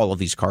still have all of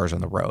these cars on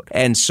the road.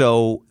 And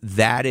so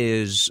that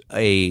is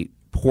a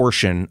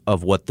portion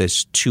of what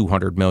this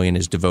 $200 million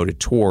is devoted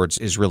towards,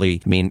 is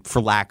really,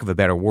 for lack of a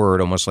better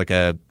word, almost like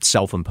a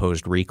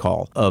self-imposed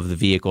recall of the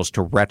vehicles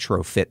to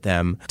retrofit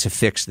them to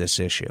fix this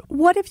issue.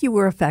 What if you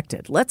were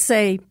affected? Let's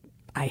say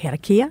I had a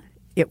Kia,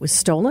 it was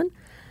stolen.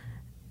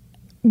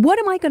 What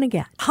am I going to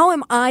get? How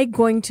am I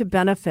going to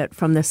benefit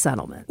from this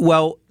settlement?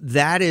 Well,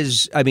 that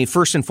is,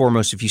 first and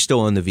foremost, if you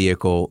still own the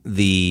vehicle,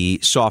 the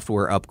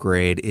software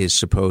upgrade is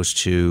supposed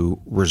to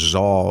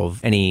resolve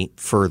any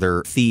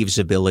further thieves'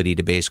 ability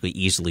to basically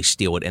easily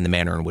steal it in the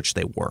manner in which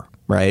they were,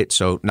 right?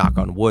 So knock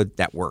on wood,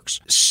 that works.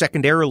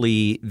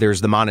 Secondarily, there's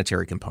the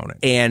monetary component.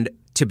 And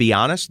to be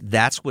honest,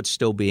 that's what's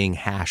still being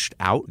hashed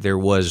out. There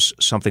was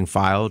something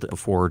filed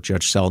before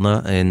Judge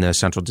Selna in the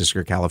Central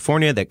District of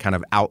California that kind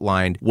of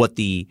outlined what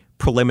the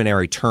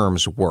preliminary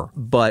terms were.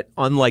 But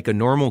unlike a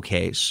normal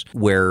case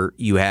where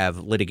you have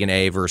litigant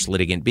A versus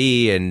litigant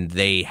B and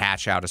they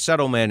hatch out a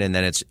settlement and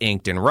then it's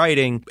inked in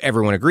writing,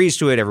 everyone agrees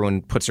to it,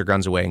 everyone puts their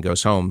guns away and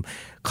goes home.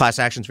 Class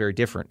action is very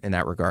different in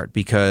that regard,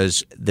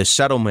 because the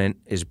settlement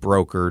is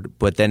brokered,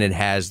 but then it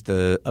has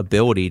the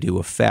ability to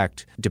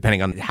affect,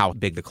 depending on how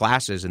big the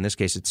class is, in this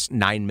case it's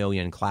 9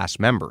 million class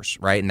members,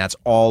 right? And that's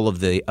all of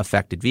the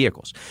affected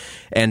vehicles.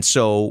 And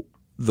so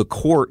the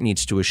court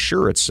needs to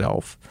assure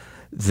itself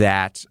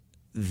that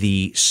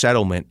the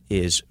settlement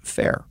is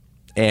fair.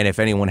 And if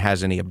anyone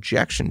has any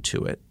objection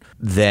to it,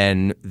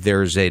 then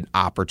there's an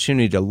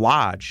opportunity to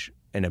lodge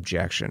an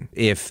objection.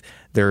 If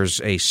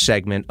there's a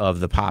segment of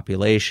the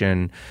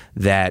population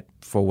that,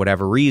 for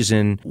whatever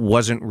reason,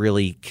 wasn't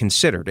really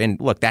considered. And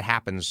look, that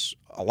happens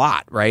a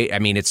lot, right?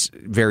 It's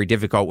very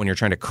difficult when you're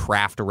trying to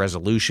craft a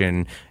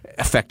resolution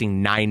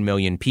affecting 9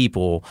 million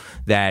people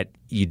that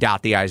you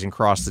dot the I's and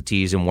cross the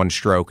T's in one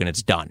stroke and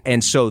it's done.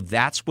 And so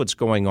that's what's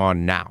going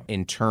on now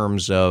in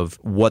terms of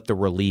what the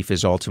relief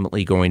is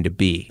ultimately going to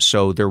be.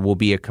 So there will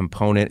be a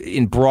component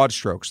in broad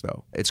strokes,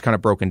 though. It's kind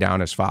of broken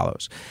down as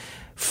follows.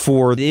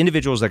 For the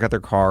individuals that got their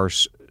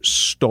cars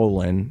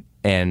stolen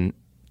and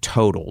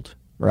totaled,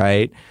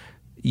 right?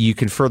 You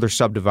can further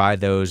subdivide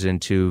those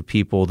into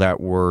people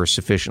that were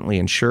sufficiently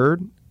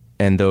insured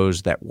and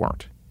those that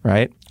weren't,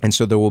 right? And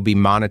so there will be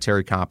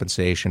monetary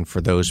compensation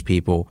for those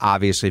people.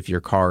 Obviously, if your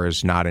car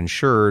is not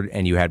insured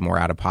and you had more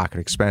out-of-pocket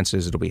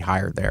expenses, it'll be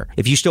higher there.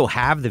 If you still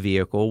have the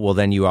vehicle, well,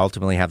 then you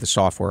ultimately have the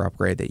software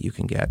upgrade that you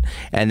can get.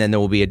 And then there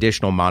will be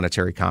additional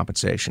monetary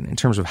compensation. In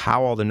terms of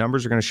how all the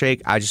numbers are going to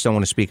shake, I just don't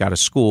want to speak out of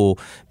school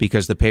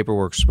because the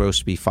paperwork's supposed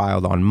to be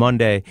filed on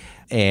Monday,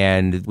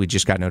 and we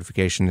just got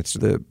notification it's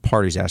the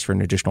parties asked for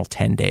an additional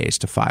 10 days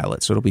to file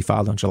it. So it'll be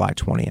filed on July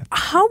 20th.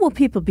 How will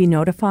people be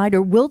notified,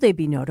 or will they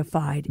be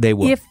notified? They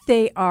will. If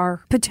they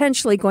are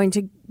potentially going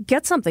to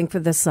get something for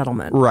this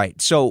settlement.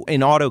 Right. So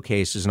in auto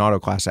cases, in auto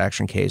class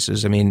action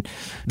cases, I mean,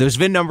 those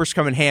VIN numbers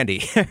come in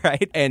handy,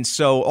 right? And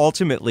so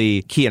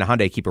ultimately, Kia and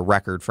Hyundai keep a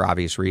record for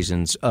obvious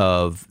reasons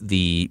of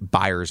the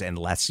buyers and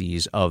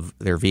lessees of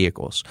their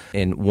vehicles.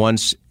 And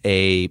once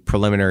a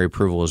preliminary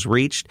approval is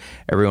reached,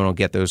 everyone will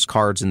get those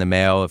cards in the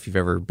mail. If you've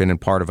ever been in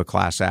part of a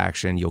class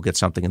action, you'll get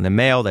something in the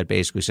mail that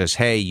basically says,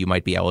 hey, you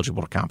might be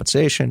eligible to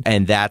compensation.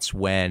 And that's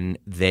when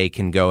they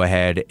can go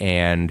ahead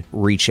and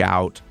reach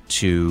out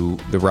to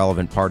the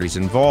relevant parties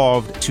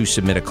involved to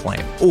submit a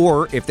claim.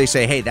 Or if they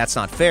say, hey, that's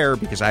not fair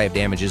because I have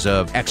damages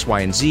of X, Y,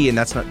 and Z, and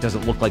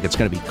doesn't look like it's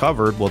going to be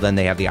covered, well, then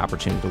they have the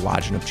opportunity to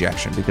lodge an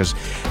objection, because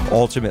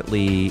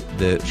ultimately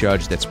the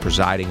judge that's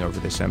presiding over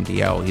this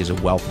MDL, he has a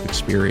wealth of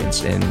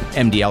experience in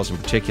MDLs in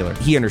particular.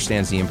 He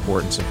understands the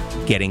importance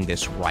of getting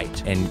this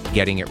right and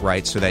getting it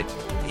right so that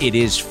it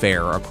is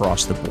fair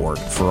across the board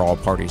for all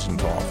parties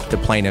involved. The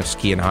plaintiffs,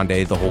 Kia and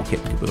Hyundai, the whole kit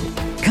and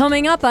caboodle.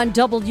 Coming up on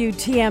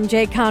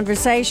WTMJ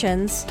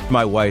Conversations.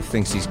 My wife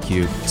thinks he's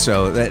cute,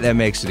 so that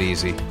makes it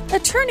easy.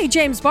 Attorney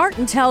James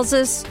Barton tells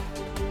us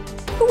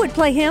who would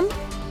play him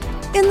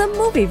in the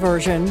movie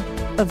version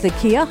of the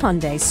Kia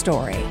Hyundai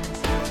story.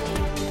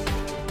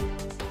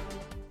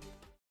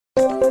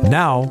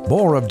 Now,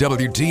 more of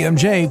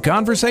WTMJ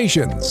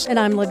Conversations. And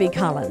I'm Libby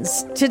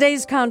Collins.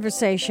 Today's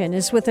conversation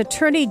is with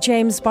attorney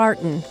James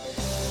Barton.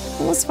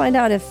 Let's find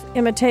out if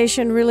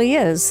imitation really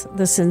is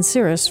the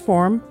sincerest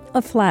form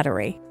of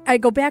flattery. I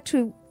go back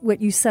to what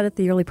you said at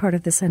the early part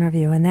of this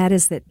interview, and that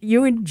is that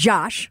you and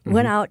Josh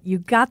went out, you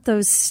got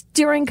those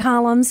steering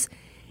columns,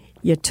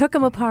 you took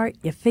them apart,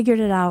 you figured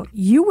it out.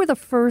 You were the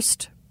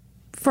first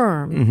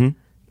firm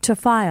to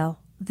file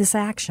this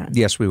action.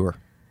 Yes, we were.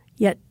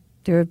 Yet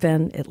there have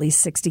been at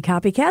least 60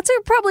 copycats. There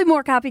are probably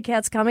more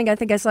copycats coming. I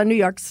think I saw New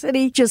York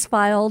City just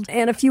filed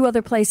and a few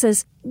other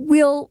places.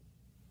 Will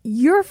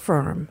your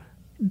firm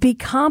be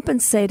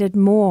compensated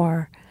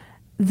more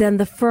than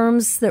the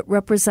firms that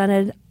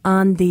represented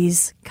on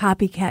these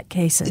copycat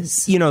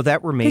cases? You know,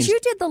 that remains... Because you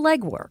did the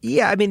legwork.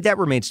 Yeah, I mean, that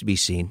remains to be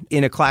seen.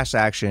 In a class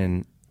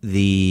action,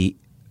 the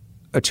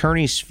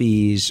attorney's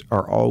fees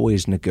are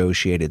always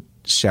negotiated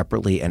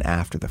separately and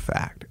after the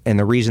fact. And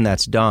the reason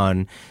that's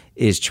done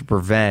is to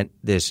prevent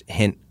this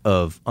hint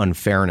of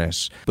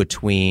unfairness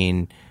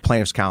between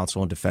plaintiff's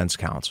counsel and defense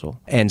counsel.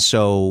 And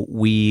so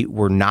we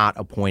were not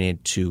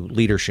appointed to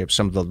leadership.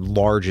 Some of the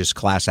largest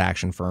class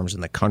action firms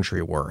in the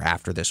country were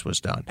after this was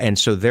done. And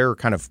so they're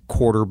kind of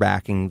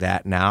quarterbacking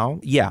that now.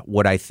 Yeah,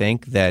 would I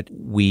think that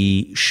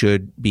we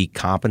should be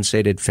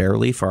compensated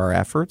fairly for our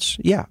efforts?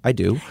 Yeah, I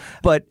do.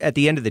 But at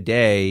the end of the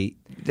day,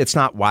 that's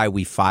not why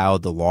we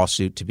filed the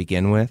lawsuit to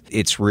begin with.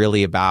 It's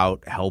really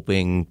about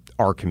helping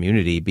our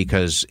community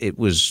because it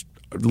was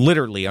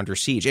literally under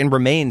siege and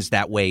remains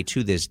that way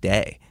to this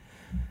day.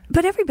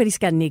 But everybody's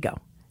got an ego.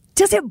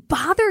 Does it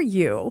bother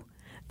you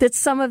that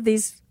some of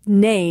these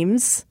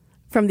names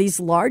from these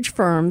large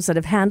firms that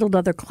have handled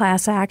other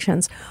class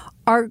actions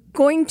are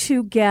going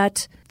to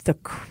get the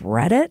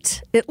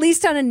credit, at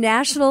least on a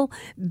national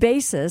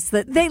basis,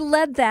 that they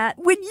led that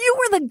when you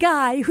were the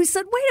guy who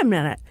said, wait a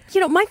minute,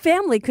 my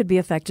family could be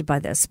affected by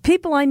this.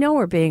 People I know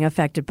are being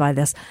affected by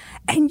this.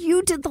 And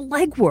you did the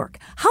legwork.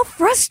 How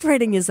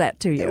frustrating is that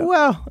to you?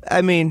 Well,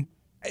 I mean,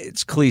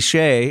 it's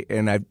cliche,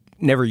 and I've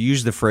never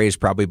used the phrase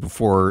probably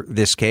before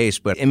this case,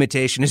 but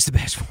imitation is the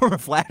best form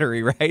of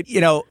flattery, right?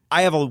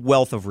 I have a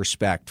wealth of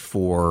respect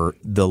for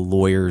the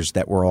lawyers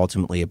that were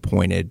ultimately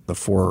appointed, the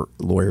 4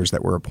 lawyers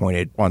that were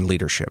appointed on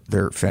leadership.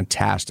 They're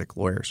fantastic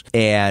lawyers.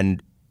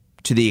 And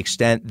to the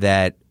extent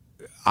that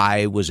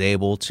I was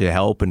able to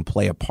help and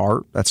play a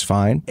part, that's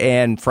fine.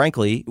 And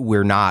frankly,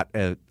 we're not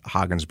a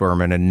Hagens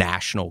Berman, a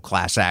national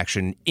class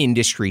action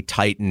industry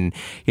titan,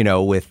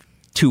 with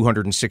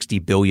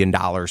 $260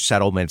 billion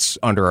settlements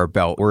under our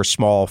belt. We're a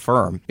small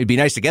firm. It'd be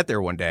nice to get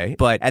there one day.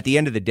 But at the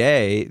end of the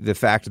day, the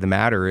fact of the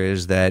matter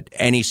is that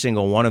any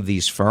single one of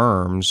these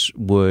firms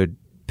would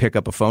pick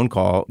up a phone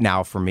call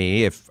now for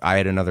me if I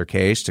had another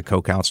case to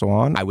co-counsel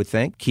on, I would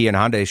think. Kia and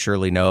Hyundai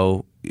surely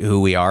know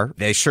who we are.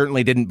 They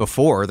certainly didn't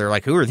before. They're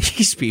like, who are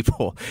these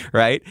people,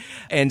 right?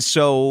 And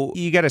so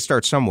you got to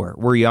start somewhere.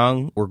 We're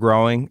young, we're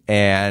growing,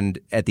 and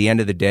at the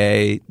end of the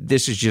day,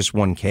 this is just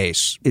one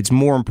case. It's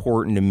more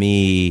important to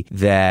me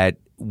that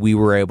we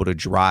were able to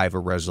drive a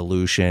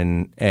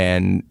resolution,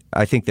 and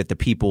I think that the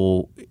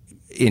people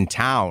in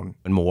town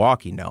in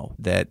Milwaukee know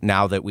that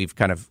now that we've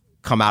kind of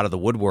come out of the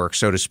woodwork,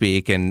 so to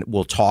speak, and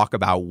we'll talk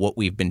about what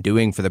we've been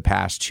doing for the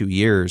past 2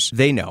 years.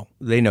 They know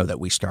that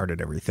we started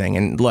everything.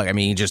 And look, I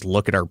mean, you just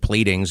look at our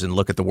pleadings and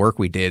look at the work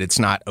we did. It's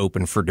not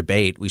open for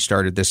debate. We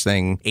started this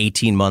thing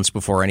 18 months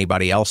before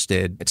anybody else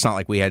did. It's not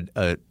like we had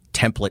a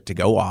template to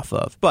go off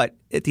of. But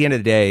at the end of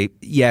the day,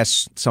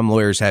 yes, some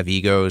lawyers have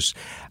egos.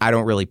 I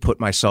don't really put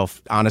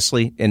myself,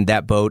 honestly, in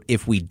that boat.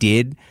 If we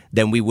did,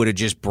 then we would have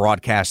just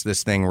broadcast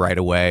this thing right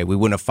away. We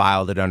wouldn't have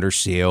filed it under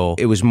seal.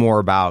 It was more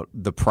about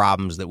the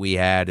problems that we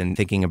had and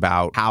thinking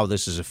about how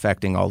this is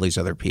affecting all these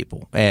other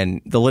people.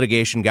 And the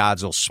litigation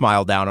gods will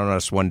smile down on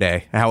us one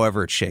day,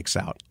 however it shakes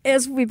out.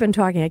 As we've been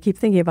talking, I keep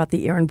thinking about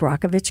the Aaron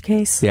Brockovich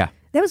case. Yeah.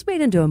 That was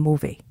made into a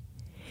movie.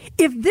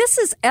 If this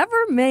is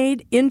ever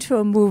made into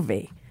a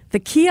movie, the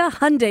Kia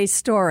Hyundai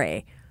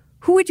story,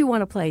 who would you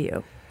want to play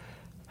you?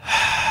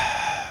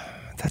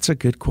 That's a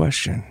good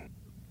question.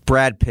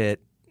 Brad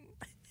Pitt,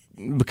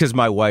 because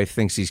my wife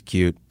thinks he's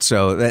cute,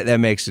 so that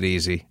makes it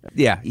easy.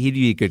 Yeah, he'd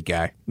be a good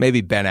guy.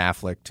 Maybe Ben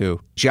Affleck, too.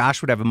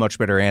 Josh would have a much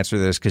better answer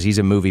to this because he's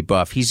a movie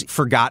buff. He's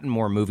forgotten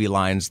more movie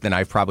lines than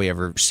I've probably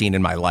ever seen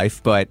in my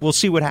life, but we'll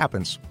see what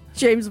happens.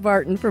 James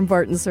Barton from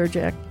Barton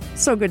Surjack.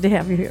 So good to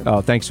have you here.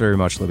 Oh, thanks very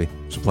much, Libby.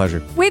 It's a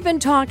pleasure. We've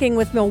been talking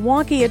with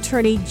Milwaukee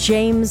attorney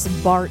James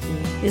Barton.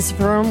 His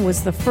firm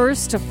was the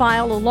first to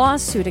file a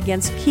lawsuit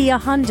against Kia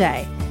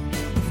Hyundai.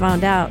 We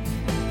found out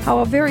how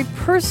a very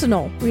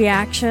personal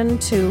reaction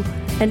to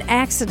an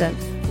accident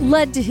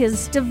led to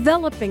his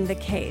developing the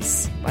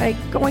case by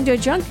going to a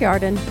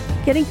junkyard and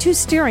getting 2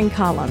 steering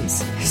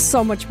columns. There's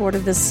so much more to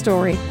this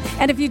story.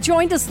 And if you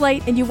joined us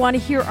late and you want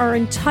to hear our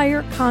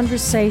entire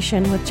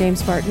conversation with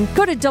James Barton,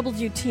 go to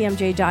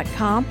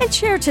WTMJ.com and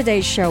share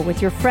today's show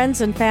with your friends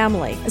and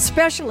family,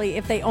 especially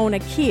if they own a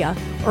Kia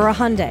or a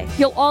Hyundai.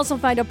 You'll also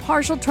find a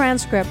partial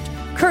transcript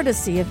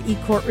courtesy of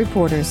eCourt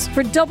Reporters.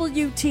 For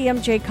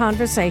WTMJ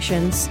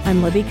Conversations,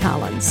 I'm Libby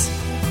Collins.